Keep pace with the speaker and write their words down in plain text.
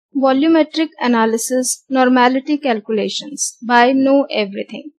Volumetric Analysis, Normality Calculations by Know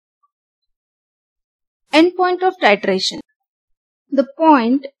Everything. Endpoint of titration. The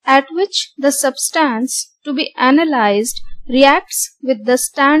point at which the substance to be analyzed reacts with the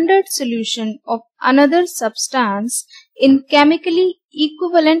standard solution of another substance in chemically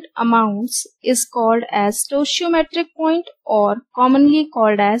equivalent amounts is called as stoichiometric point, or commonly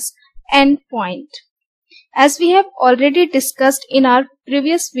called as endpoint. As we have already discussed in our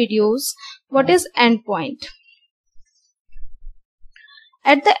previous videos, what is endpoint?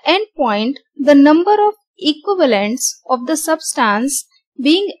 At the endpoint, the number of equivalents of the substance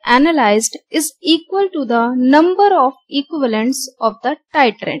being analyzed is equal to the number of equivalents of the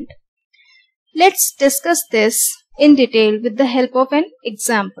titrant. Let's discuss this in detail with the help of an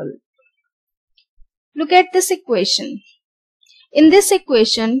example. Look at this equation. In this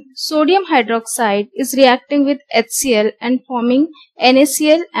equation, sodium hydroxide is reacting with HCl and forming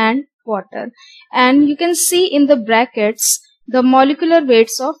NaCl and water. And you can see in the brackets the molecular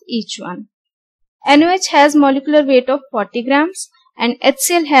weights of each one. NaOH has molecular weight of 40 grams and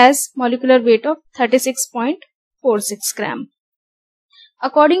HCl has molecular weight of 36.46 gram.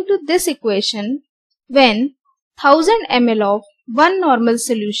 According to this equation, when 1000 ml of one normal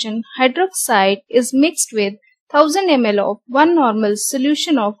solution hydroxide is mixed with 1000 ml of one normal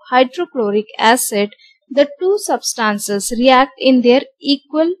solution of hydrochloric acid, the two substances react in their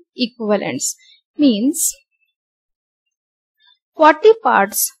equal equivalents. Means 40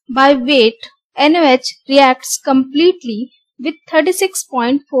 parts by weight, NaOH reacts completely with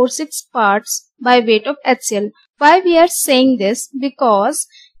 36.46 parts by weight of HCl. Why we are saying this? Because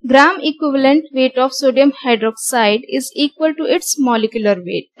gram equivalent weight of sodium hydroxide is equal to its molecular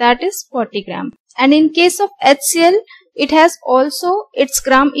weight, that is 40 gram. And in case of HCl, it has also its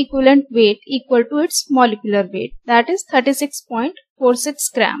gram equivalent weight equal to its molecular weight, that is 36.46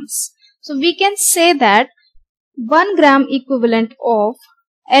 grams. So we can say that 1 gram equivalent of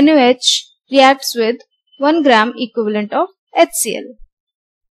NaOH reacts with 1 gram equivalent of HCl.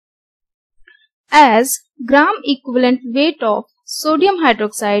 As gram equivalent weight of sodium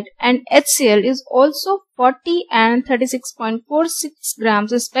hydroxide and HCl is also 40 and 36.46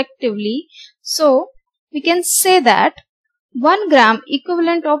 grams respectively, so we can say that 1 gram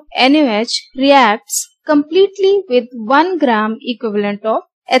equivalent of NaOH reacts completely with 1 gram equivalent of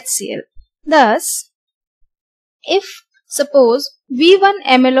HCl. Thus, if suppose V1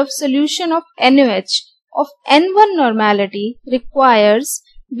 ml of solution of NaOH of N1 normality requires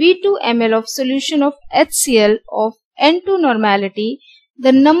V2 ml of solution of HCl of N2 normality,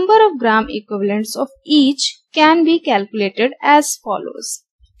 the number of gram equivalents of each can be calculated as follows.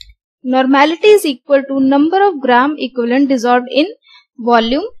 Normality is equal to number of gram equivalent dissolved in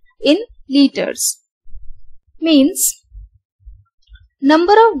volume in liters. Means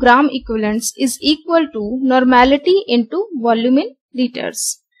number of gram equivalents is equal to normality into volume in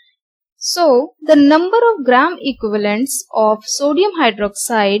liters. So, the number of gram equivalents of sodium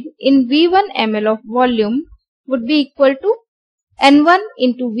hydroxide in V1 ml of volume would be equal to N1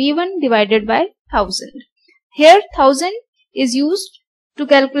 into V1 divided by 1000. Here 1000 is used to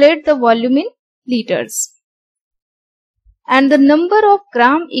calculate the volume in liters. And the number of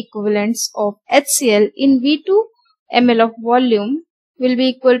gram equivalents of HCl in V2 ml of volume will be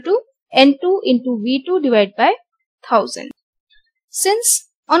equal to N2 into V2 divided by 1000. Since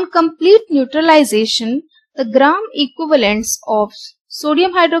on complete neutralization, the gram equivalents of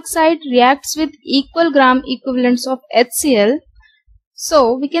sodium hydroxide reacts with equal gram equivalents of HCl,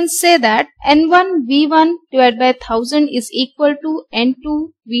 so we can say that N1 V1 divided by 1000 is equal to N2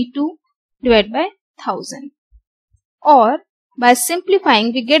 V2 divided by 1000. Or by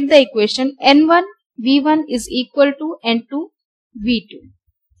simplifying, we get the equation N1 V1 is equal to N2 V2.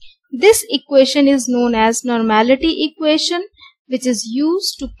 This equation is known as normality equation, which is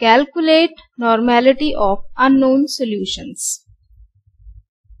used to calculate normality of unknown solutions.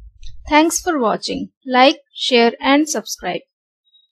 Thanks for watching. Like, share and subscribe.